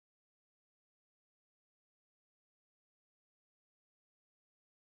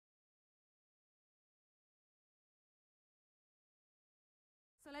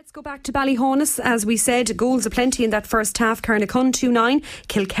Let's go back to Ballyhonus. As we said, goals aplenty in that first half. Carnacon 2-9,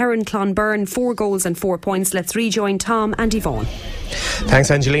 Carney 4 goals and 4 points. Let's rejoin Tom and Yvonne. Thanks,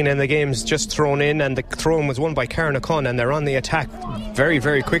 Angelina. And the game's just thrown in, and the throw-in was won by Carnacon, and they're on the attack very,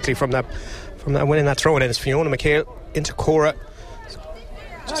 very quickly from that winning that throw-in. It's Fiona McHale into Cora,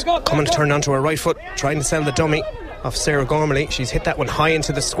 just coming to turn onto her right foot, trying to sell the dummy of Sarah Gormley. She's hit that one high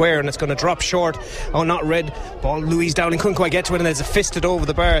into the square, and it's going to drop short. Oh, not red. Ball, Louise Dowling couldn't quite get to it, and there's a fisted over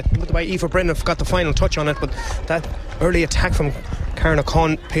the bar by Aoife Brennan. Got the final touch on it, but that early attack from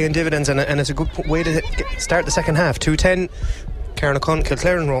Carnacon paying dividends, and it's a good way to start the second half. 2-10 Carnacon,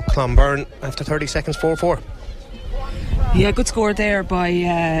 Kilclaren Clonbyrne after 30 seconds, 4-4. Yeah, good score there by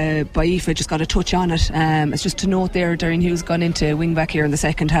Aoife, just got a touch on it. It's just to note there, Darren Hughes gone into wing back here in the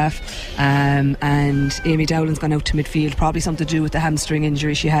second half, and Amy Dowland's gone out to midfield, probably something to do with the hamstring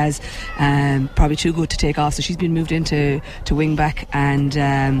injury she has, probably too good to take off, so she's been moved into wing back, and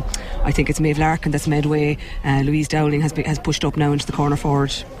I think it's Maeve Larkin that's midway. Louise Dowling has pushed up now into the corner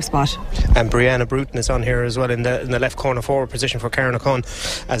forward spot, and Brianna Bruton is on here as well in the left corner forward position for Carnacon,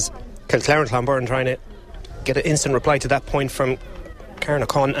 as Kilclaren Clonbyrne trying to get an instant reply to that point from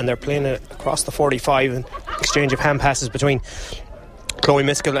Carnacon, and they're playing it across the 45, and exchange of hand passes between Chloe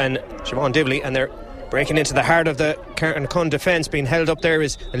Miskell and Siobhan Divley, and they're breaking into the heart of the Carnacon defence. Being held up there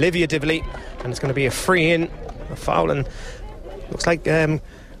is Olivia Divley, and it's going to be a free in, a foul, and looks like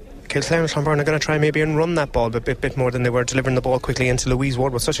Kilclaren Clonbyrne are going to try maybe and run that ball a bit more than they were delivering the ball quickly into Louise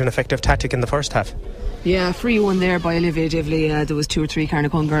Ward. Was such an effective tactic in the first half. Yeah, free one there by Olivia Divley. There was 2 or 3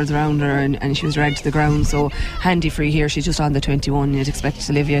 Carnacon girls around her, and she was dragged to the ground, so handy free here. She's just on the 21. You'd expect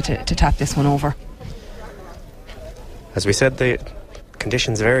Olivia to tap this one over. As we said, the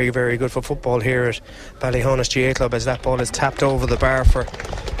conditions very, very good for football here at Ballyhonus GA Club, as that ball is tapped over the bar for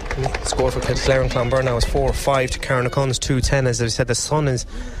the score for Kilclaren Clonbyrne now is 4-5 to Carnacon's 2-10. As I said, the sun is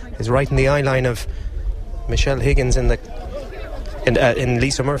right in the eye line of Michelle Higgins in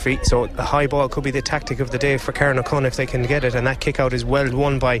Lisa Murphy, so a high ball could be the tactic of the day for Carnacon if they can get it, and that kick out is well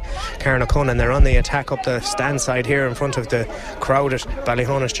won by Carnacon, and they're on the attack up the stand side here in front of the crowd at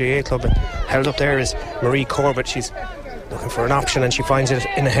Ballyhonus GA Club. And held up there is Marie Corbett. She's looking for an option, and she finds it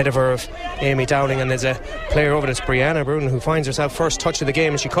in ahead of her of Amy Dowling, and there's a player over that's Brianna Byrne, who finds herself first touch of the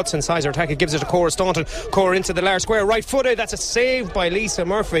game, and she cuts inside her attack. It gives it to Cora Staunton. Cora into the large square, right footed. That's a save by Lisa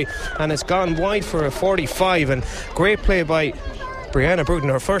Murphy, and it's gone wide for a 45. And great play by Brianna Bruton.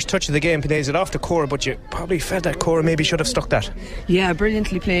 Her first touch of the game plays it off to Cora, but you probably felt that Cora maybe should have stuck that. Yeah,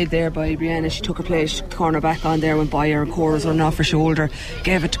 brilliantly played there by Brianna. She took her place, corner back on there, went by her, and Cora's running off her shoulder,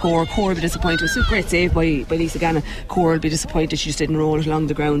 gave it to Cora. Cora will be disappointed. It was a great save by Lisa Gannon. Cora will be disappointed she just didn't roll it along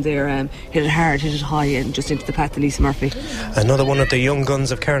the ground there. Hit it hard, hit it high, and just into the path of Lisa Murphy. Another one of the young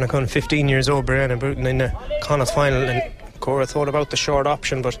guns of Carnacon, 15 years old, Brianna Bruton, in the Connacht final, and Cora thought about the short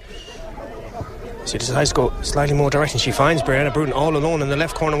option, but she decides to go slightly more direction. She finds Brianna Bruton all alone in the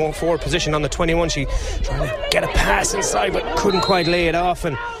left corner forward position on the 21. She trying to get a pass inside, but couldn't quite lay it off,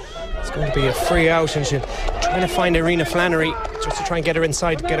 and it's going to be a free out, and she's trying to find Irina Flannery just to try and get her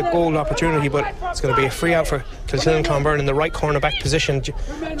inside to get a goal opportunity, but it's going to be a free out for Kilclaren Clonbyrne in the right corner back position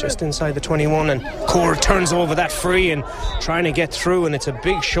just inside the 21, and Cora turns over that free and trying to get through, and it's a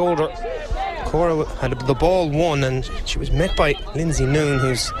big shoulder. Cora had the ball won, and she was met by Lindsay Noon,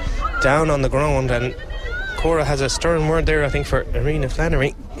 who's down on the ground, and Cora has a stern word there, I think, for Irina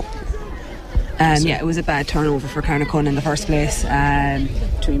Flannery. Yeah, it was a bad turnover for Carnacon in the first place,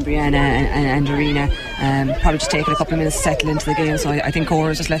 between Brianna and Irina. Probably just taking a couple of minutes to settle into the game, so I think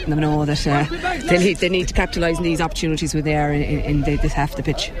Cora's just letting them know that they need to capitalise on these opportunities when they are in this half of the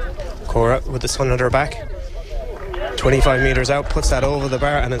pitch. Cora with the sun at her back, 25 metres out, puts that over the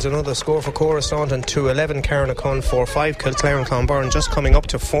bar, and it's another score for Cora Staunton. 2-11 Carnacon, 4-5 Kilclaren Clonbyrne. Just coming up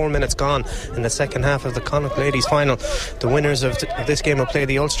to 4 minutes gone in the second half of the Connacht Ladies final. The winners of this game will play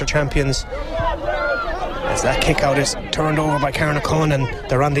the Ulster champions, as that kick out is turned over by Carnacon, and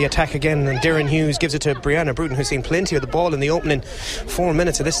they're on the attack again, and Darren Hughes gives it to Brianna Bruton, who's seen plenty of the ball in the opening 4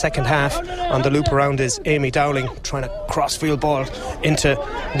 minutes of this second half. On the loop around is Amy Dowling, trying to cross-field ball into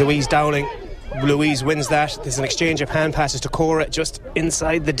Louise Dowling. Louise wins that. There's an exchange of hand passes to Cora just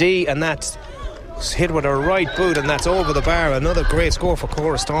inside the D, and that's hit with her right boot, and that's over the bar. Another great score for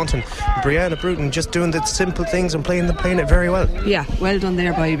Cora Staunton. Brianna Bruton just doing the simple things and playing it very well. Yeah, well done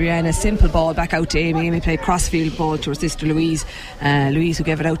there by Brianna. Simple ball back out to Amy. Amy played crossfield ball to her sister Louise. Louise who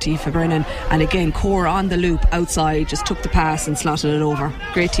gave it out to Aoife Brennan, and again Cora on the loop outside just took the pass and slotted it over.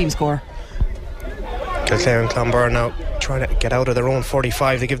 Great team score. Kilclaren Clonbyrne now trying to get out of their own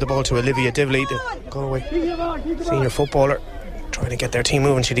 45. They give the ball to Olivia Divley, the Galway senior footballer, trying to get their team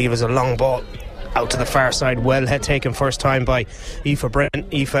moving. She leaves a long ball out to the far side, well head taken first time by Yvonne Byrne.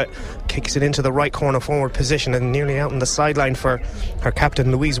 Aoife kicks it into the right corner forward position and nearly out on the sideline for her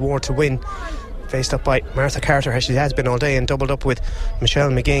captain Louise Ward to win. Faced up by Martha Carter, as she has been all day, and doubled up with Michelle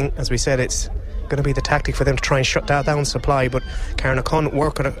McGing. As we said, it's going to be the tactic for them to try and shut that down supply, but Carnacon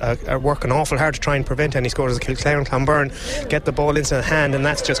are working awful hard to try and prevent any scores. Kilclare and Clonbyrne get the ball into the hand, and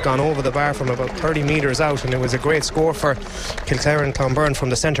that's just gone over the bar from about 30 metres out, and it was a great score for Kilclare and Clonbyrne from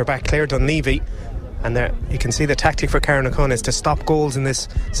the centre back Claire Dunleavy. And there you can see the tactic for Carnacon is to stop goals in this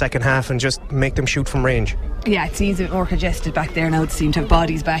second half and just make them shoot from range. Yeah, it seems a bit more congested back there now. They seem to have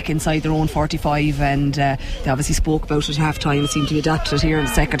bodies back inside their own 45, and they obviously spoke about it at half time. It seemed to be adapted here in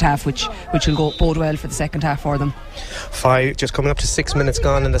the second half, which will bode well for the second half for them. Just coming up to 6 minutes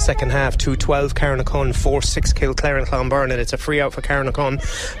gone in the second half. 2-12 Carnacon, 4-6 Kilclare and Clonbyrne, and it's a free out for Carnacon,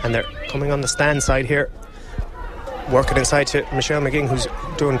 and they're coming on the stand side here, working inside to Michelle McGing, who's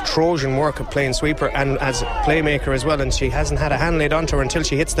doing Trojan work at playing sweeper and as playmaker as well, and she hasn't had a hand laid onto her until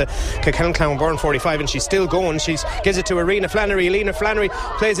she hits the Clonbyrne 45, and she's still going. She gives it to Irina Flannery. Elena Flannery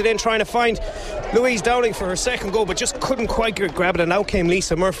plays it in, trying to find Louise Dowling for her second goal, but just couldn't quite grab it, and out came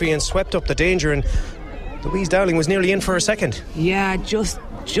Lisa Murphy and swept up the danger, and Louise Dowling was nearly in for her second. Yeah, just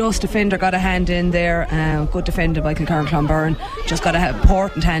defender got a hand in there. Good defender by Kilcare and Clonbyrne. Just got an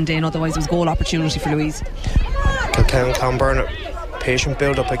important hand in, otherwise it was goal opportunity for Louise. Kilcare and Clonbyrne, patient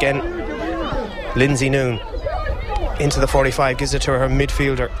build up again. Lindsay Noon into the 45, gives it to her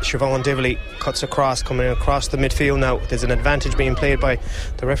midfielder Siobhan Dively, cuts across, coming across the midfield now. There's an advantage being played by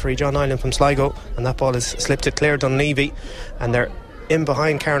the referee John Island from Sligo, and that ball is slipped to Claire Dunleavy, and they're in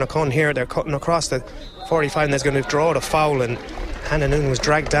behind Carnacon here. They're cutting across the 45, and there's going to draw the foul, and Hannah Noon was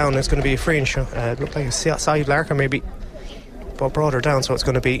dragged down. It's going to be a free, and looked like a side Larker maybe, but brought her down, so it's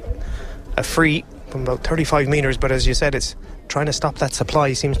going to be a free from about 35 metres. But as you said, it's trying to stop that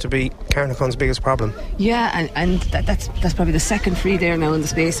supply seems to be Carnacon's biggest problem. Yeah, and that's probably the second free there now in the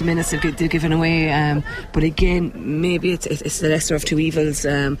space of minutes they've given away. But again, maybe it's the lesser of two evils.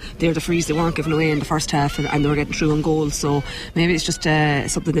 They're the frees they weren't given away in the first half, and they were getting through on goals. So maybe it's just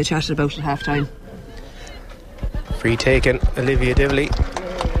something they chatted about at half time. Free taken, Olivia Dively.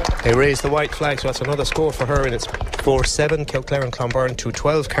 They raise the white flag, so that's another score for her, and it's 4-7 Kilclare and Clonbyrne,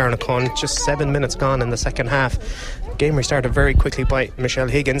 2-12 Carnacon. Just 7 minutes gone in the second half. The game restarted very quickly by Michelle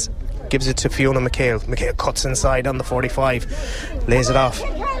Higgins. Gives it to Fiona McHale. McHale cuts inside on the 45, lays it off.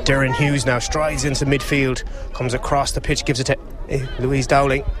 Darren Hughes now strides into midfield, comes across the pitch, gives it to Louise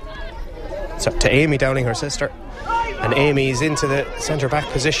Dowling, to Amy Dowling, her sister. And Amy is into the centre-back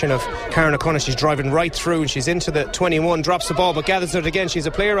position of Carnacon. She's driving right through, and she's into the 21, drops the ball but gathers it again. She's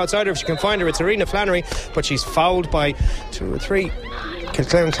a player outside her if she can find her. It's Irina Flannery, but she's fouled by 2 or 3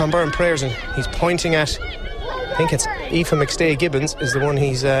 Kilclare and Clonbyrne players, and he's pointing at, I think it's Aoife McStay Gibbons is the one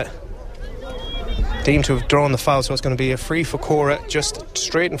he's deemed to have drawn the foul. So it's going to be a free for Cora, just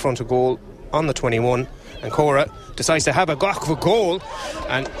straight in front of goal on the 21, and Cora decides to have a go for goal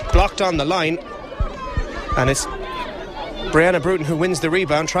and blocked on the line, and it's Brianna Bruton who wins the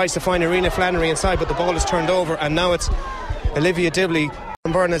rebound, tries to find Irina Flannery inside, but the ball is turned over, and now it's Olivia Dively.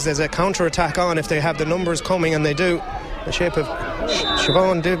 There's a counter-attack on if they have the numbers coming, and they do. The shape of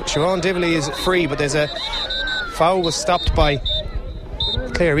Siobhan Dively is free, but there's a foul was stopped by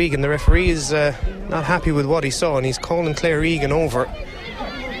Claire Egan. The referee is not happy with what he saw, and he's calling Claire Egan over.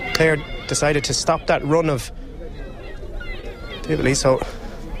 Claire decided to stop that run of Dively, so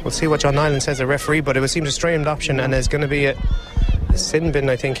we'll see what John Nyland says, the referee, but it seems a strange option, and there's going to be a sin bin,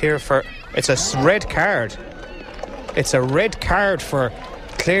 I think, here for... It's a red card. It's a red card for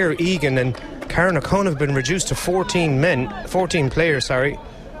Claire Egan, and Carnacon have been reduced to 14 players, and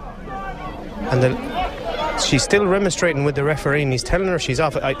she's still remonstrating with the referee, and he's telling her she's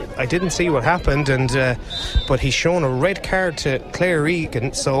off. I didn't see what happened, but he's shown a red card to Claire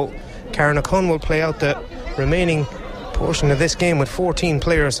Egan, so Carnacon will play out the remaining portion of this game with 14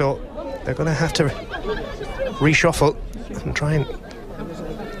 players, so they're going to have to reshuffle and try and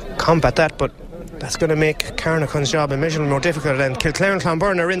combat that, but that's going to make Carnacon's job immeasurably more difficult. And Kilclare and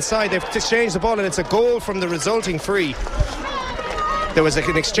Clonbyrne are inside. They've exchanged the ball, and it's a goal from the resulting free. There was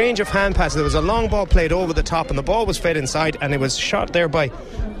an exchange of hand passes. There was a long ball played over the top, and the ball was fed inside, and it was shot there by,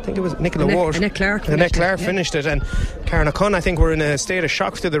 I think it was Nicola Ward. Annette Clark finished it, and Carnacon, I think, were in a state of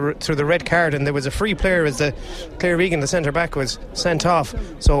shock through the red card, and there was a free player as the Claire Egan, the centre back, was sent off.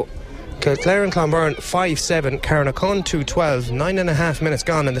 So Kilclare and Clonbyrne 5-7, Carnacon 2-12, 9.5 minutes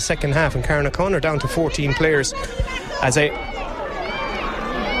gone in the second half, and Carnacon are down to 14 players as a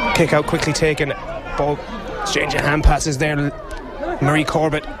kick out quickly taken. Ball exchange of hand passes there. Marie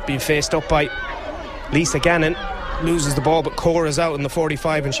Corbett being faced up by Lisa Gannon. loses the ball, but Cora's out in the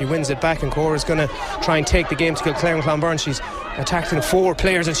 45 and she wins it back, and Cora's going to try and take the game to Kilclare Clonberne. She's attacking 4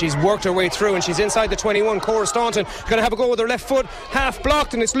 players and she's worked her way through, and she's inside the 21. Cora Staunton going to have a go with her left foot, half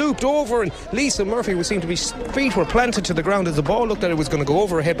blocked, and it's looped over, and Lisa Murphy would seem to be, feet were planted to the ground as the ball looked like it was going to go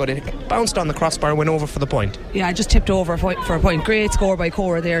over her head, but it bounced on the crossbar and went over for the point. Yeah, I just tipped over for a point. Great score by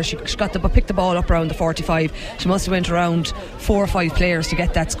Cora there. She picked the ball up around the 45. She must have went around 4 or 5 players to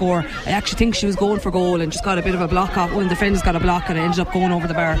get that score. I actually think she was going for goal and just got a bit of a block off. One of the defenders got a block and it ended up going over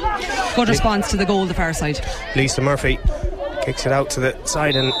the bar. Good response to the goal, the far side. Lisa Murphy kicks it out to the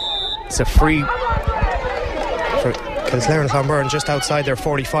side, and it's a free for Kilclare Clonberne just outside their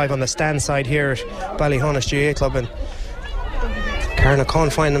 45 on the stand side here at Ballyhonus GA Club, and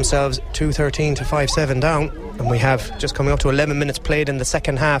Carnacon find themselves 2-13 to 5-7 down, and we have just coming up to 11 minutes played in the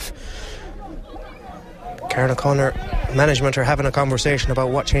second half. Carnacon management are having a conversation about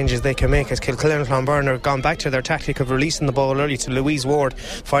what changes they can make, as Kilclare Clonberne have gone back to their tactic of releasing the ball early to Louise Ward.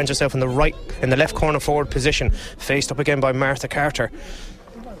 Finds herself in the left corner forward position, faced up again by Martha Carter.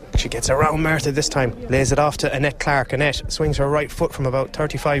 She gets around Martha this time, lays it off to Annette Clark. Annette swings her right foot from about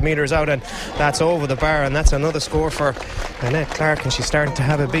 35 metres out, and that's over the bar, and that's another score for Annette Clark, and she's starting to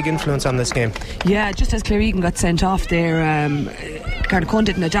have a big influence on this game. Yeah, just as Clare Egan got sent off there, Carnacon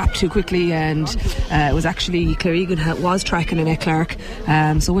didn't adapt too quickly, and it was actually Clare Egan was tracking Annette Clark,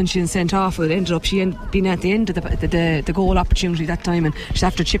 so when she was sent off, it ended up she being at the end of the goal opportunity that time, and she's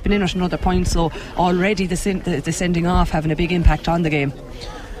after chipping in at another point, so already the sending off having a big impact on the game.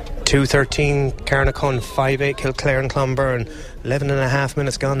 2-13 Carnacon, 5-8 Kilclare Clonberne. 11.5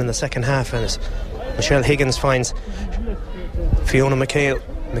 minutes gone in the second half, and as Michelle Higgins finds Fiona McHale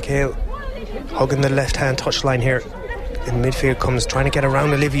hugging the left hand touchline here in midfield, comes trying to get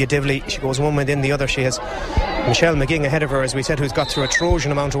around Olivia Divley. She goes one within the other. She has Michelle McGing ahead of her, as we said, who's got through a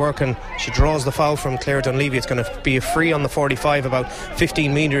Trojan amount of work, and she draws the foul from Claire Dunleavy. It's going to be a free on the 45, about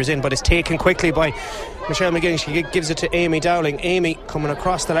 15 metres in, but it's taken quickly by Michelle McGing. She gives it to Amy Dowling. Amy coming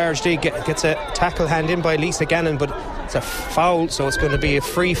across the large D, gets a tackle hand in by Lisa Gannon, but it's a foul, so it's going to be a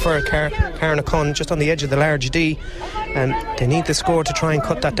free for Carnacon just on the edge of the large D, and they need the score to try and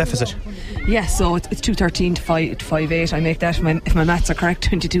cut that deficit. Yeah, so it's 2-13 to 5-8. I make that, if my maths are correct,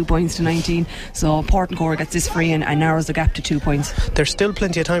 22 points to 19. So important Cora gets this free and narrows the gap to 2 points. There's still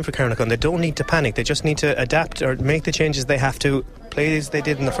plenty of time for Carnacon. They don't need to panic. They just need to adapt or make the changes they have to. Play as they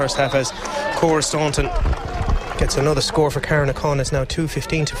did in the first half, as Cora Staunton gets another score for Carnacon. It's now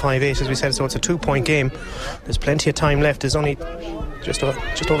 2-15 to 5-8, as we said, so it's a 2-point game. There's plenty of time left. There's only just over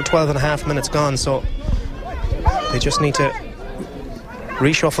 12.5 minutes gone, so they just need to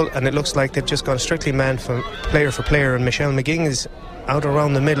reshuffle, and it looks like they've just gone strictly man for player, and Michelle McGing is out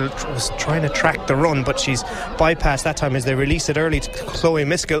around the middle, was trying to track the run, but she's bypassed that time as they release it early to Chloe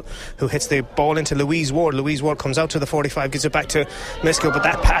Miskell, who hits the ball into Louise Ward. Louise Ward comes out to the 45, gives it back to Miskell, but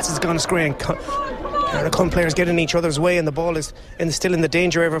that pass has gone astray, and Carnacon players get in each other's way, and the ball is still in the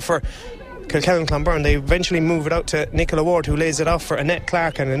danger area for Kilclare Clonberne. They eventually move it out to Nicola Ward, who lays it off for Annette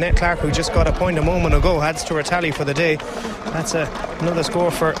Clark, and Annette Clark, who just got a point a moment ago, adds to her tally for the day. That's another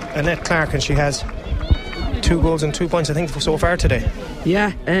score for Annette Clark, and she has 2 goals and 2 points, I think, so far today.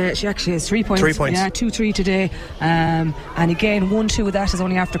 Yeah, she actually has 3 points. 3 points. Yeah, 2-3 today. And again, 1-2 of that is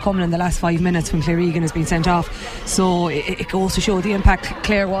only after coming in the last 5 minutes when Clare Egan has been sent off. So it goes to show the impact.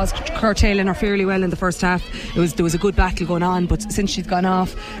 Clare was curtailing her fairly well in the first half. There was a good battle going on, but since she's gone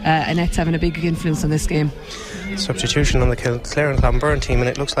off, Annette's having a big influence on this game. Substitution on the Kilclare Clonberne team, and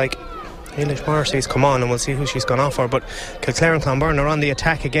it looks like Eilish Morrissey's come on, and we'll see who she's gone off for. But Kilclare Clonberne are on the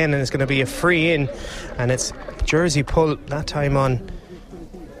attack again, and it's going to be a free in, and it's jersey pull that time on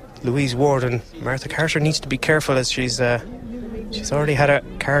Louise Ward, and Martha Carter needs to be careful, as she's already had a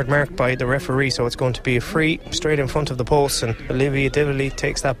card marked by the referee, so it's going to be a free straight in front of the post, and Olivia Divley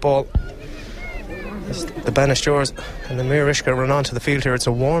takes that ball. The Banisters and the Mirishka run onto the field here. It's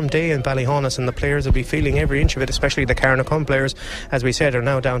a warm day in Ballyhonus, and the players will be feeling every inch of it, especially the Carnacon players, as we said, are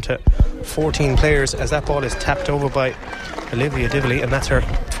now down to 14 players, as that ball is tapped over by Olivia Divley, and that's her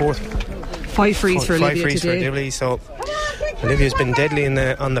 5 frees for Olivia today. For Divley, so Olivia's been deadly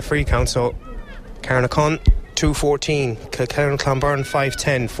on the free count. So Carnacon 2-14, Kilclare Clonberne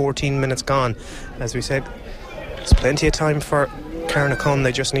 5-10, 14 minutes gone. As we said, there's plenty of time for Carnacon.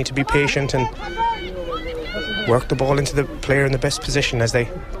 They just need to be patient and work the ball into the player in the best position as they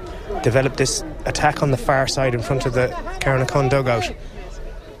develop this attack on the far side in front of the Carnacon dugout.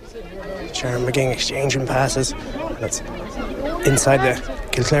 Sharon McGing exchanging passes. That's inside the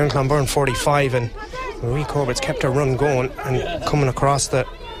Kilclare Clonberne 45, and Marie Corbett's kept her run going, and coming across the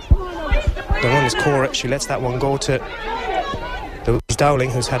run is Cora. She lets that one go to Louise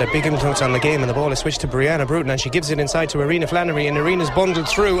Dowling, who's had a big influence on the game, and the ball is switched to Brianna Bruton, and she gives it inside to Arena Flannery, and Arena's bundled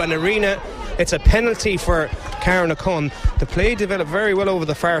through, and it's a penalty for Carnacon. The play developed very well over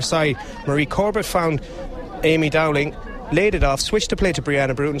the far side. Marie Corbett found Amy Dowling, laid it off, switched the play to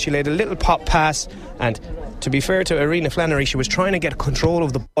Brianna Bruton. She laid a little pop pass, and to be fair to Arena Flannery, she was trying to get control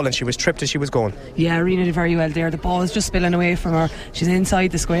of the ball, and she was tripped as she was going. Yeah, Arena did very well there. The ball is just spilling away from her. She's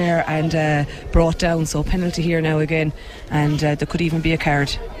inside the square and brought down, so penalty here now again, and there could even be a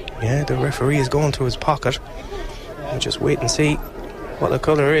card. Yeah, the referee is going to his pocket. We'll just wait and see what the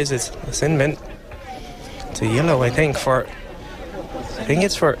colour is. It's a sin bin. It's a yellow, I think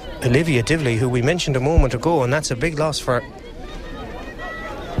it's for Olivia Divley, who we mentioned a moment ago, and that's a big loss for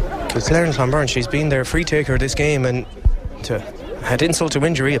Kilclaren-Clonberne. She's been their free taker this game, and had insult to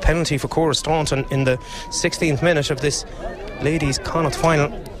injury, a penalty for Cora Staunton in the 16th minute of this ladies' Connacht final.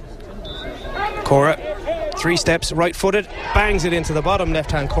 Cora, 3 steps, right-footed, bangs it into the bottom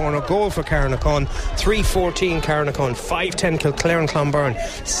left-hand corner. Goal for Carnacon. 3-14 Carnacon, 5-10 Kilclaren-Clonberne.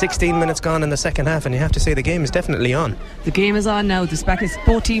 16 minutes gone in the second half, and you have to say the game is definitely on. The game is on now.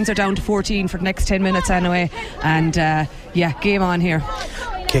 Both teams are down to 14 for the next 10 minutes anyway, and game on here.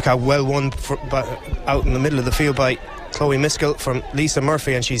 Kick out well won out in the middle of the field by Chloe Miskell from Lisa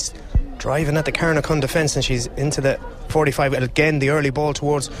Murphy, and she's driving at the Carnacon defence, and she's into the 45. Again, the early ball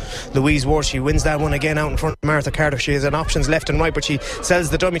towards Louise Ward. She wins that one again out in front of Martha Carter. She has an options left and right, but she sells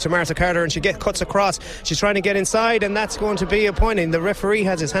the dummy to Martha Carter, and she cuts across. She's trying to get inside, and that's going to be a point. And the referee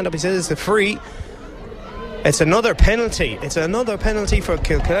has his hand up. He says it's a free. It's another penalty. It's another penalty for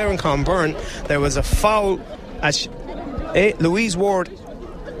Kilclaren-Clonberne. There was a foul as Louise Ward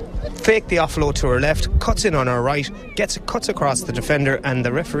faked the offload to her left, cuts in on her right, cuts across the defender, and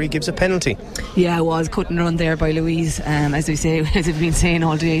the referee gives a penalty. Yeah, it was cut and run there by Louise. As we've been saying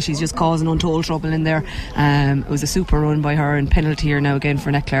all day, she's just causing untold trouble in there. It was a super run by her, and penalty here now again for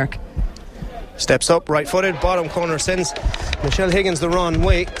Annette Clark. Steps up, right-footed, bottom corner, sends Michelle Higgins the wrong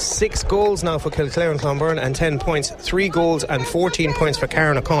way. 6 goals now for Kilclaren-Clonberne and 10 points. 3 goals and 14 points for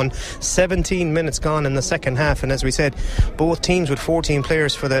Carnacon. 17 minutes gone in the second half, and as we said, both teams with 14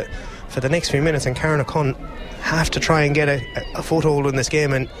 players for the next few minutes, and Carnacon have to try and get a foothold in this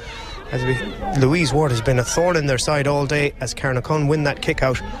game. And Louise Ward has been a thorn in their side all day. As Carnacon win that kick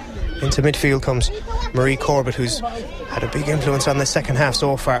out, into midfield comes Marie Corbett, who's had a big influence on the second half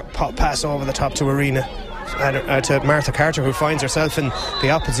so far. Pop pass over the top to Arena, to Martha Carter, who finds herself in the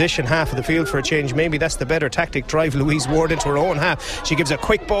opposition half of the field for a change. Maybe that's the better tactic, drive Louise Ward into her own half. She gives a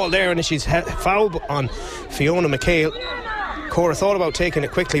quick ball there, and she's fouled on Fiona McHale. Cora thought about taking it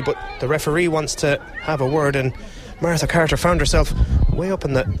quickly, but the referee wants to have a word, and Martha Carter found herself way up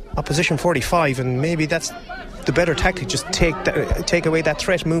in the opposition 45, and maybe that's the better tactic, just take away that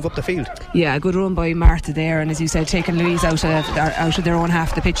threat, move up the field. Yeah, a good run by Martha there, and as you said, taking Louise out of their own half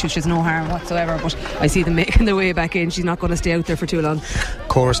of the pitch, which is no harm whatsoever, but I see them making their way back in. She's not going to stay out there for too long.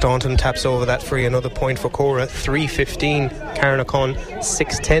 Cora Staunton taps over that free, another point for Cora. 3-15 Carnacon,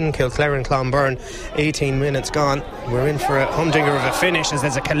 6-10 Kilclaren-Clonberne. 18 minutes gone. We're in for a humdinger of a finish as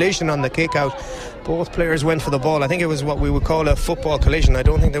there's a collision on the kick out. Both players went for the ball. I think it was what we would call a football collision. I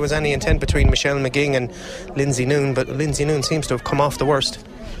don't think there was any intent between Michelle McGing and Lindsay Noon, but Lindsay Noon seems to have come off the worst.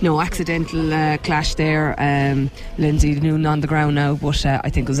 No, accidental clash there. Lindsay Noon on the ground now, but I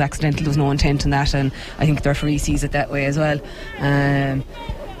think it was accidental. There was no intent in that, and I think the referee sees it that way as well.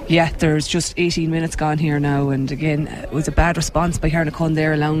 There's just 18 minutes gone here now, and again, it was a bad response by Carnacon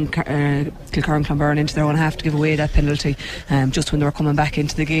there, allowing Kilclaren-Clonberne into their own half to give away that penalty just when they were coming back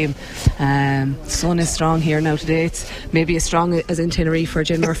into the game. Sun is strong here now today. It's maybe as strong as in Tenerife for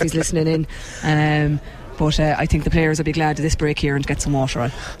Jen Murphy's listening in, but I think the players will be glad of this break here and get some water on.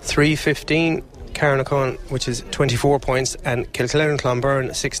 3-15 Carnacon, which is 24 points, and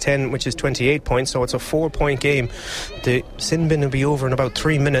Kilclaren-Clonberne 6-10, which is 28 points, so it's a 4-point game. The sin bin will be over in about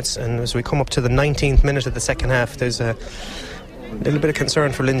 3 minutes, and as we come up to the 19th minute of the second half, there's a little bit of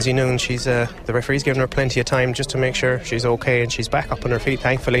concern for Lindsay Noon. She's the referee's given her plenty of time just to make sure she's okay, and she's back up on her feet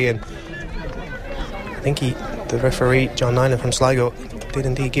thankfully, and I think the referee John Nyland from Sligo did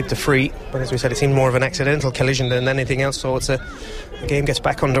indeed give the free, but as we said, it seemed more of an accidental collision than anything else, so the game gets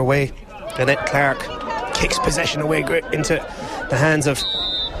back underway. Annette Clark kicks possession away into the hands of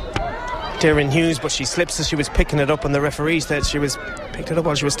Darren Hughes, but she slips as she was picking it up, and the referee said she picked it up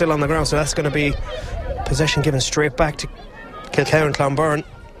while she was still on the ground, so that's going to be possession given straight back to Kilclaren-Clonberne.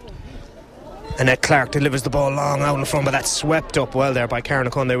 Annette Clark delivers the ball long out in front, but that's swept up well there by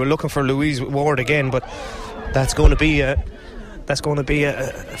Carnacon. They were looking for Louise Ward again, but that's going to be a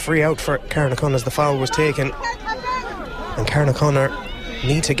free out for Carnacon as the foul was taken, and Carnacon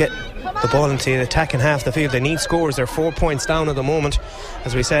need to get the ball into the attacking half of the field. They need scores. They're 4 points down at the moment,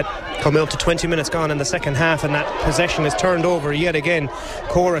 as we said, coming up to 20 minutes gone in the second half, and that possession is turned over yet again.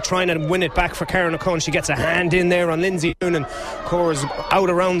 Cora trying to win it back for Carnacon. She gets a hand in there on Lindsay Noonan. Cora's out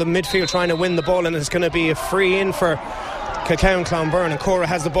around the midfield trying to win the ball, and it's going to be a free in for Clonbyrne, and Cora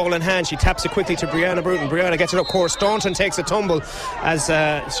has the ball in hand. She taps it quickly to Brianna Bruton. Brianna gets it up. Cora Staunton takes a tumble as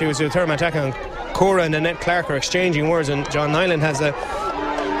she was with her attack, and Cora and Annette Clark are exchanging words, and John Nyland has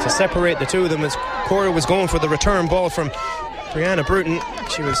to separate the two of them as Cora was going for the return ball from Brianna Bruton.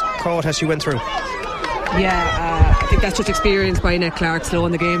 She was caught as she went through. Yeah, I think that's just experienced by Annette Clark,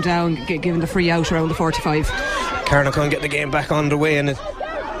 slowing the game down, giving the free out around the 45. Carnacon get the game back underway, and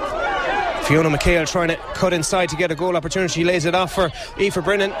Fiona McHale trying to cut inside to get a goal opportunity. She lays it off for Aoife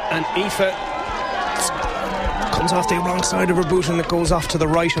Brennan, and Aoife comes off the wrong side of her boot and it goes off to the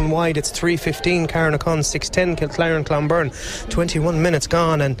right and wide. It's 3:15 Carnacon, 6:10 Clonbyrne. 21 minutes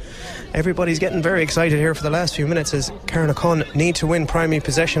gone, and everybody's getting very excited here for the last few minutes as Carnacon need to win primary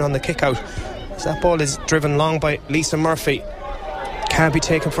possession on the kick out. So that ball is driven long by Lisa Murphy. Can't be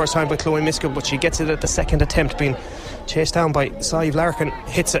taken first time by Chloe Miskell, but she gets it at the second attempt, being chased down by Sive Larkin.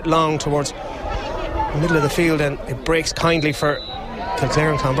 Hits it long towards the middle of the field, and it breaks kindly for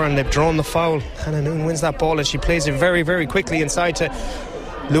Clonbyrne. They've drawn the foul. Hannah Noon wins that ball, and she plays it very, very quickly inside to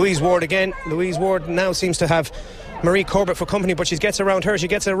Louise Ward again. Louise Ward now seems to have Marie Corbett for company, but she gets around her. She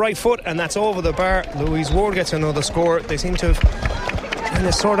gets a right foot, and that's over the bar. Louise Ward gets another score. They seem to have kind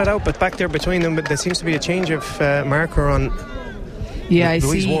of sorted out, but back there between them, but there seems to be a change of marker on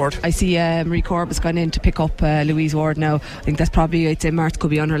Louise Ward. I see Marie Corbett's gone in to pick up Louise Ward now. I think that's probably, I'd say Martha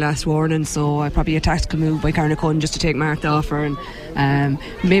could be on her last warning, so probably a tactical move by Carnacon just to take Martha off her, and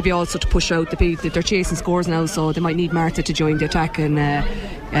maybe also to push out they're chasing scores now, so they might need Martha to join the attack and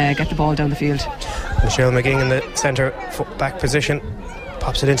get the ball down the field. Michelle McGing in the centre back position,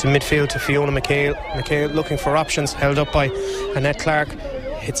 pops it into midfield to Fiona McHale. McHale looking for options, held up by Annette Clark,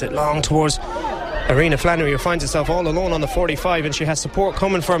 hits it long towards Arena Flannery, who finds herself all alone on the 45, and she has support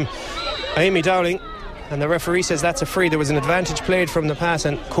coming from Amy Dowling, and the referee says that's a free. There was an advantage played from the pass,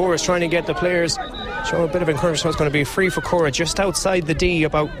 and Cora's trying to get the players show a bit of encouragement, so it's going to be a free for Cora just outside the D,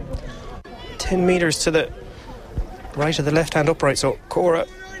 about 10 metres to the right of the left hand upright. So Cora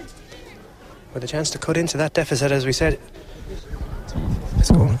with a chance to cut into that deficit, as we said.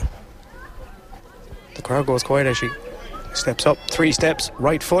 Let's go. The crowd goes quiet as she steps up 3 steps,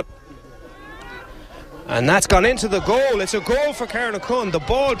 right foot, and that's gone into the goal. It's a goal for Carnacon. The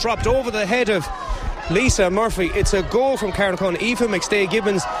ball dropped over the head of Lisa Murphy. It's a goal from Carnacon. Aoife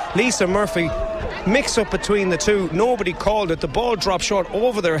McStay-Gibbons, Lisa Murphy, mix up between the two. Nobody called it. The ball dropped short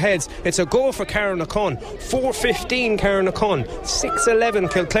over their heads. It's a goal for Carnacon. 4:15 Carnacon, 6:11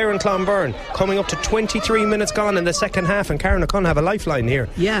 Clonbyrne. Coming up to 23 minutes gone in the second half, and Carnacon have a lifeline here.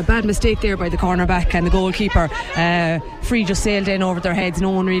 Yeah, bad mistake there by the cornerback and the goalkeeper. Free just sailed in over their heads.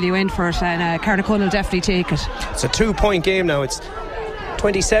 No one really went for it, and Carnacon will definitely take it. It's a 2-point game now. It's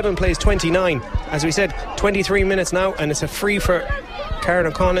 27 plays 29. As we said, 23 minutes now, and it's a free for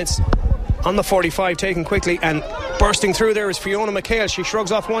Carnacon. It's on the 45, taken quickly, and bursting through there is Fiona McHale. She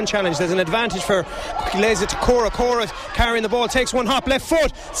shrugs off one challenge. There's an advantage for, he lays it to Cora. Cora carrying the ball, takes one hop, left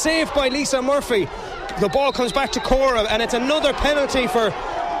foot, saved by Lisa Murphy. The ball comes back to Cora, and it's another penalty for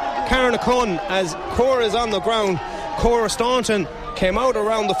Carnacon as Cora is on the ground. Cora Staunton came out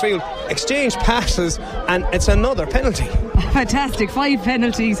around the field, exchanged passes, and it's another penalty. Fantastic, 5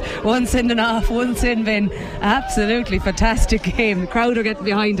 penalties, 1 sending off, 1 sin bin. Absolutely fantastic game. The crowd are getting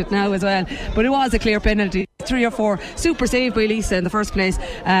behind it now as well, but it was a clear penalty. 3 or 4, super save by Lisa in the first place.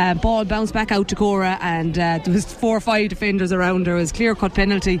 Ball bounced back out to Cora, and there was 4 or 5 defenders around her. It was a clear cut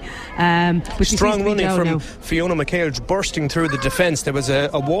penalty, but strong running from now. Fiona McHale bursting through the defence. There was a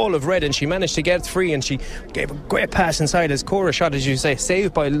wall of red, and she managed to get free, and she gave a great pass inside as Cora shot, as you say,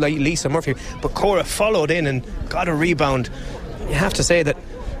 saved by Lisa Murphy, but Cora followed in and got a rebound. You have to say that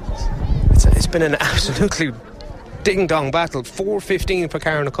it's been an absolutely ding-dong battle. 4:15 for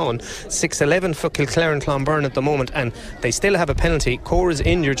Carnacon, 6:11 for Clonbyrne at the moment, and they still have a penalty. Cora's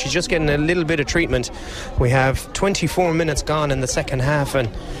injured, she's just getting a little bit of treatment. We have 24 minutes gone in the second half, and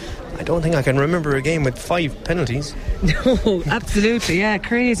I don't think I can remember a game with 5 penalties. No, absolutely, yeah,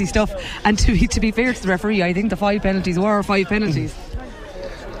 crazy stuff. And to be fair to the referee, I think the 5 penalties were 5 penalties.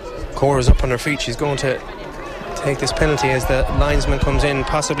 Cora's up on her feet. She's going to take this penalty as the linesman comes in,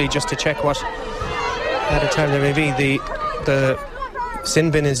 possibly just to check what at a time there may be. The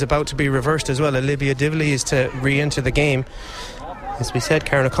sin bin is about to be reversed as well. Olivia Divley is to re-enter the game. As we said,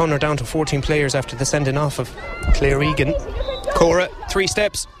 Carnacon are down to 14 players after the sending off of Claire Egan. Cora, 3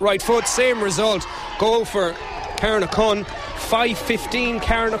 steps, right foot, same result. Goal for Carnacon. 5:15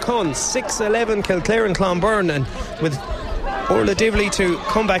 Carnacon, 6:11 Kilclare and Clonbyrne, and with Olivia Divley to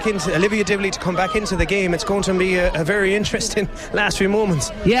come back into the game, it's going to be a very interesting last few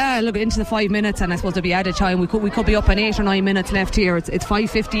moments. Yeah, look into the 5 minutes, and I suppose there'll be added time. We could be up on 8 or 9 minutes left here. It's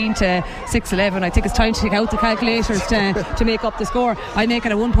 5:15 to 6:11. I think it's time to take out the calculators to make up the score. I make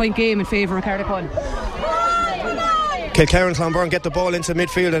it a 1 point game in favour of Carnacon. Kilclare and Clonbyrne get the ball into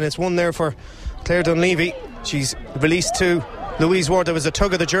midfield, and it's one there for Claire Dunleavy. She's released to Louise Ward. There was a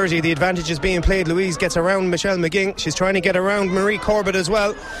tug of the jersey. The advantage is being played. Louise gets around Michelle McGing. She's trying to get around Marie Corbett as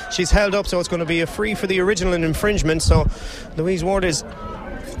well. She's held up, so it's going to be a free for the original and infringement. So Louise Ward is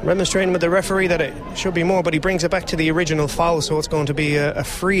remonstrating with the referee that it should be more, but he brings it back to the original foul, so it's going to be a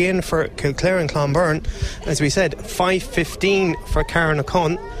free in for Kilclare and Clonbyrne. As we said, 5:15 for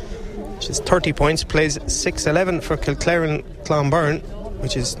Carnacon, which is 30 points, plays 6:11 for Kilclare and Clonbyrne,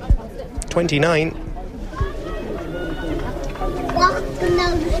 which is 29.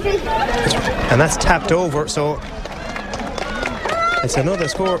 And that's tapped over, so it's another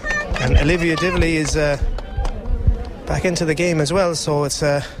score, and Olivia Divley is back into the game as well, so it's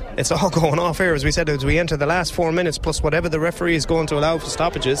all going off here, as we said, as we enter the last 4 minutes plus whatever the referee is going to allow for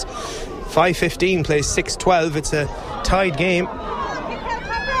stoppages. 5:15 plays 6:12. It's a tied game,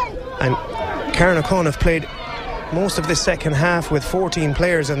 and Carnacon have played most of this second half with 14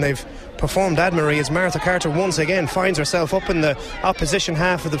 players, and they've performed admirably as Martha Carter once again finds herself up in the opposition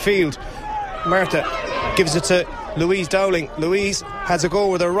half of the field. Martha gives it to Louise Dowling. Louise has a go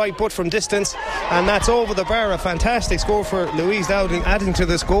with her right foot from distance, and that's over the bar. A fantastic score for Louise Dowling, adding to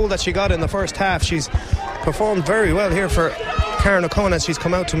this goal that she got in the first half. She's performed very well here for Carnacon as she's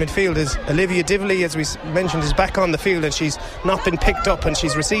come out to midfield. Is Olivia Divley, as we mentioned, is back on the field, and she's not been picked up, and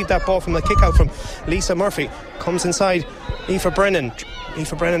she's received that ball from the kick out from Lisa Murphy. Comes inside Aoife Brennan.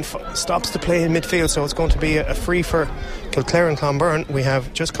 Aoife Brennan stops the play in midfield, so it's going to be a free for Kilclare and Clonbyrne. We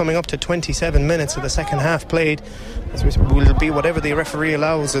have just coming up to 27 minutes of the second half played. As will be whatever the referee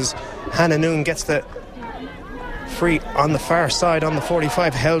allows, as Hannah Noon gets the free on the far side on the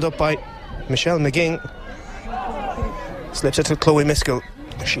 45, held up by Michelle McGing. Slips it to Chloe Miskell.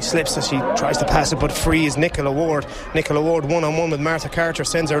 She slips as she tries to pass it, but free is Nicola Ward. Nicola Ward one-on-one with Martha Carter,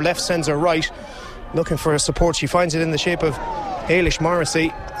 sends her left, sends her right, looking for a support. She finds it in the shape of Ailish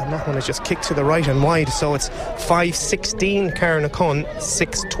Morrissey, and that one is just kicked to the right and wide. So it's 5:16 Carnacon,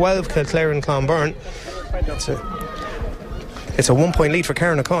 6:12 Kilclare and Clonbyrne. It's a 1 point lead for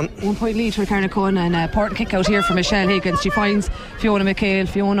Carnacon. 1 point lead for Carnacon, and a important kick out here for Michelle Higgins. She finds Fiona McHale.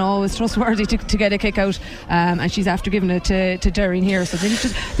 Fiona always trustworthy to get a kick out, and she's after giving it to Doreen here. So they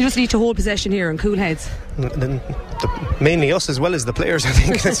just need to hold possession here and cool heads. Mainly us as well as the players, I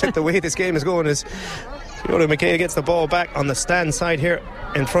think. That's the way this game is going. Is Fiona McHale gets the ball back on the stand side here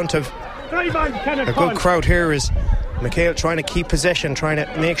in front of a good crowd here. Is McHale trying to keep possession, trying to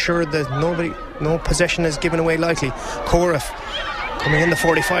make sure that no possession is given away lightly. Cora coming in the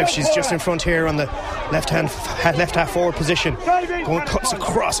 45, she's just in front here on the left half forward position. Cuts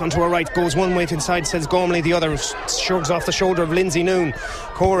across onto her right, goes one way inside, sends Gormley the other, shrugs off the shoulder of Lindsay Noon.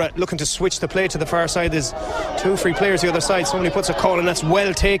 Cora looking to switch the play to the far side. There's two free players the other side. Somebody puts a call, and that's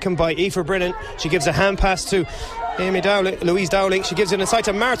well taken by Aoife Brennan. She gives a hand pass to Louise Dowling. She gives it inside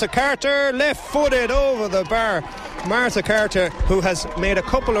to Martha Carter, left footed over the bar. Martha Carter, who has made a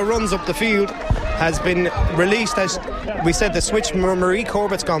couple of runs up the field, has been released. As we said, the switch, Marie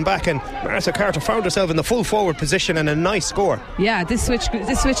Corbett's gone back, and Martha Carter found herself in the full forward position, and a nice score. Yeah, this switch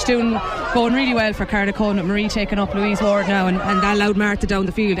going really well for Carnacon, with Marie taking up Louise Ward now, and that allowed Martha down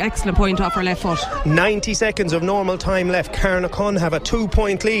the field. Excellent point off her left foot. 90 seconds of normal time left. Carnacon have a 2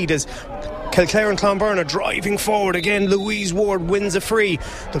 point lead as Kilclare and Clonbyrne are driving forward again. Louise Ward wins a free.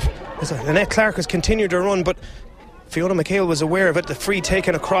 Annette Clark has continued her run, but Fiona McHale was aware of it. The free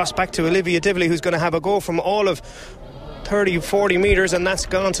taken across back to Olivia Divley, who's going to have a go from all of 30-40 metres, and that's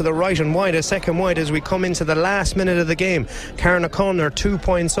gone to the right and wide, a second wide as we come into the last minute of the game. Carnacon are 2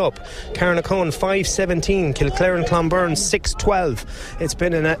 points up. Carnacon 5-17, Kilclare and Clonbyrne 6-12. It's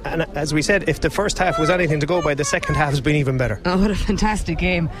been as we said, if the first half was anything to go by, the second half has been even better. Oh, what a fantastic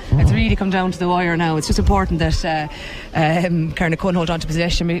game. It's really come down to the wire now. It's just important that Carnacon hold on to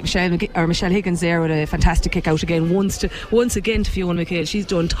possession. Michelle Higgins there with a fantastic kick out again, once again to Fiona McHale. She's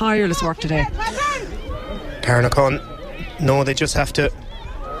done tireless work today. Carnacon, no, they just have to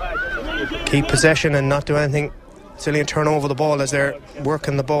keep possession and not do anything silly and turn over the ball, as they're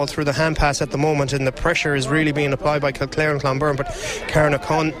working the ball through the hand pass at the moment, and the pressure is really being applied by Kilclare and Clonbyrne. But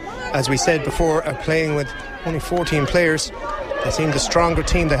Carnacon, as we said before, are playing with only 14 players. They seem the stronger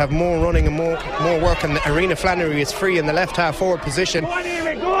team. They have more running and more work, and Arena Flannery is free in the left half forward position.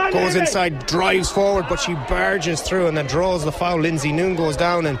 Goes inside, drives forward, but she barges through and then draws the foul. Lindsay Noon goes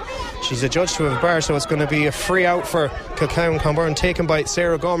down, and she's adjudged to have barged, so it's going to be a free out for Kilclaren-Clonberne, taken by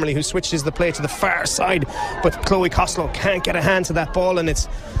Sarah Gormley, who switches the play to the far side, but Chloe Costello can't get a hand to that ball, and it's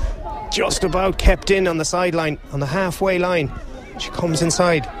just about kept in on the sideline, on the halfway line. She comes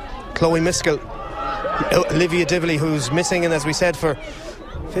inside. Chloe Miskell, Olivia Dively, who's missing, and as we said, for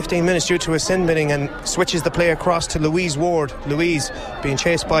 15 minutes due to a sin binning, and switches the play across to Louise Ward. Louise being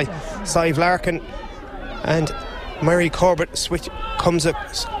chased by Sive Larkin, and Mary Corbett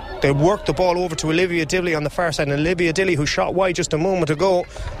they work the ball over to Olivia Dively on the far side, and Olivia Dively, who shot wide just a moment ago,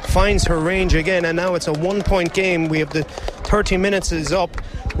 finds her range again, and now it's a 1-point game. We have the 30 minutes is up.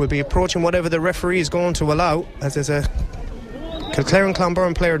 We'll be approaching whatever the referee is going to allow, as there's a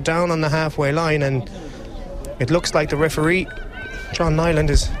Kilclaren-Clonberne player down on the halfway line, and it looks like the referee, John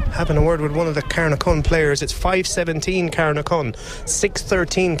Nyland, is having a word with one of the Carnacon players. It's 5-17 Carnacon,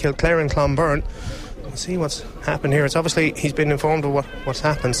 6-13 Kilclaren-Clonberne. We'll see what's happened here. It's obviously he's been informed of what's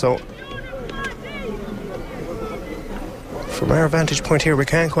happened, so from our vantage point here we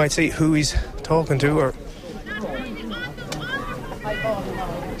can't quite see who he's talking to. Or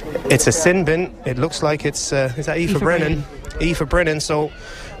it's a sin bin. It looks like it's is that Aoife Brennan? Aoife Brennan. So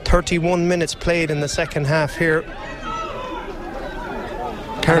 31 minutes played in the second half here.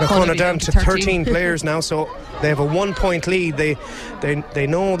 Carnacon are down to 13 players now, so they have a 1-point lead. They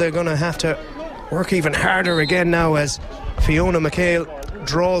know they're going to have to work even harder again now, as Fiona McHale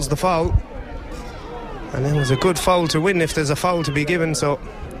draws the foul, and it was a good foul to win if there's a foul to be given. So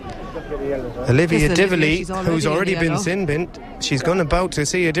Olivia Dively, who's already been sin binned, she's going about to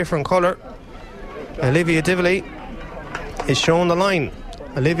see a different colour. Olivia Dively is shown the line.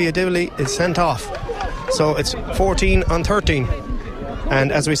 Olivia Dively is sent off, so it's 14-13.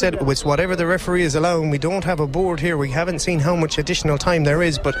 And as we said, it's whatever the referee is allowing. We don't have a board here. We haven't seen how much additional time there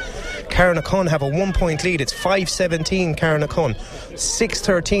is, but Carnacon have a 1-point lead. It's 5-17 Carnacon,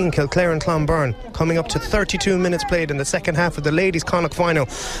 6-13 Kilclaren-Clonberne, coming up to 32 minutes played in the second half of the ladies' Connacht final.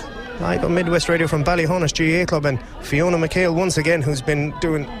 Live on Midwest Radio from Ballyhonus GAA Club, and Fiona McHale once again, who's been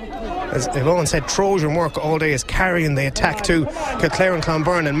doing, as Yvonne said, Trojan work all day, is carrying the attack to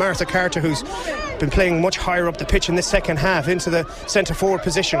Kilclaren-Clonberne, and Martha Carter, who's been playing much higher up the pitch in this second half, into the centre forward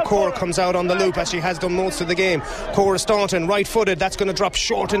position. Cora comes out on the loop, as she has done most of the game. Cora Staunton, right footed, that's going to drop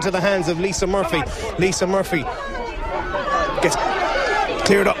short into the hands of Lisa Murphy. Lisa Murphy gets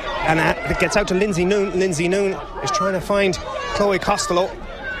cleared up, and it gets out to Lindsay Noon. Lindsay Noon is trying to find Chloe Costello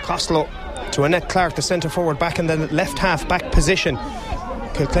to Annette Clark, the centre forward, back in the left half back position.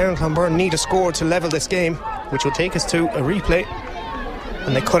 Kilclaren-Clonberne need a score to level this game, which will take us to a replay.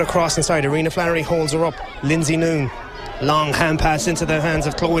 And they cut across inside. Arena Flannery holds her up. Lindsay Noon, long hand pass into the hands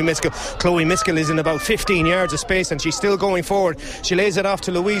of Chloe Miskell. Chloe Miskell is in about 15 yards of space, and she's still going forward. She lays it off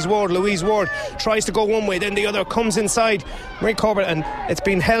to Louise Ward. Louise Ward tries to go one way, then the other, comes inside Marie Corbett, and it's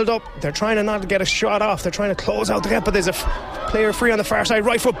been held up. They're trying to not get a shot off. They're trying to close out the gap, but there's a player free on the far side.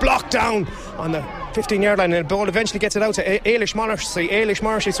 Right foot blocked down on the 15-yard line, and the ball eventually gets it out to Ailish Morrissey. Ailish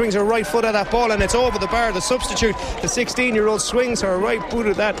Morrissey swings her right foot at that ball, and it's over the bar. The substitute, the 16-year-old, swings her right boot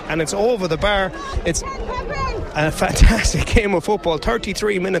at that, and it's over the bar. It's a fantastic game of football.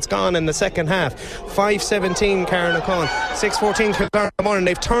 33 minutes gone in the second half. 5-17 Carnacon, 6-14 Kilclaren-Clonberne, and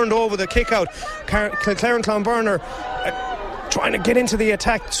they've turned over the kick out. Kilclaren-Clonberne are trying to get into the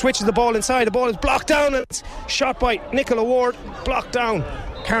attack, switches the ball inside. The ball is blocked down, and it's shot by Nicola Ward, blocked down.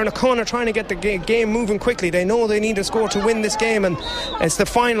 Carnacon are trying to get the game moving quickly. They know they need a score to win this game, and as the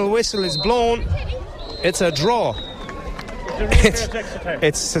final whistle is blown, it's a draw.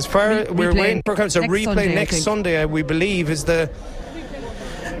 It's as far we're waiting for. It's a replay next Sunday, we believe, is a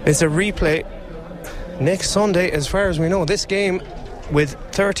replay next Sunday, as far as we know. This game, with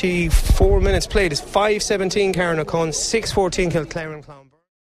 34 minutes played, is 5-17 Carnacon, 6-14 Kilclaren-Clonberne.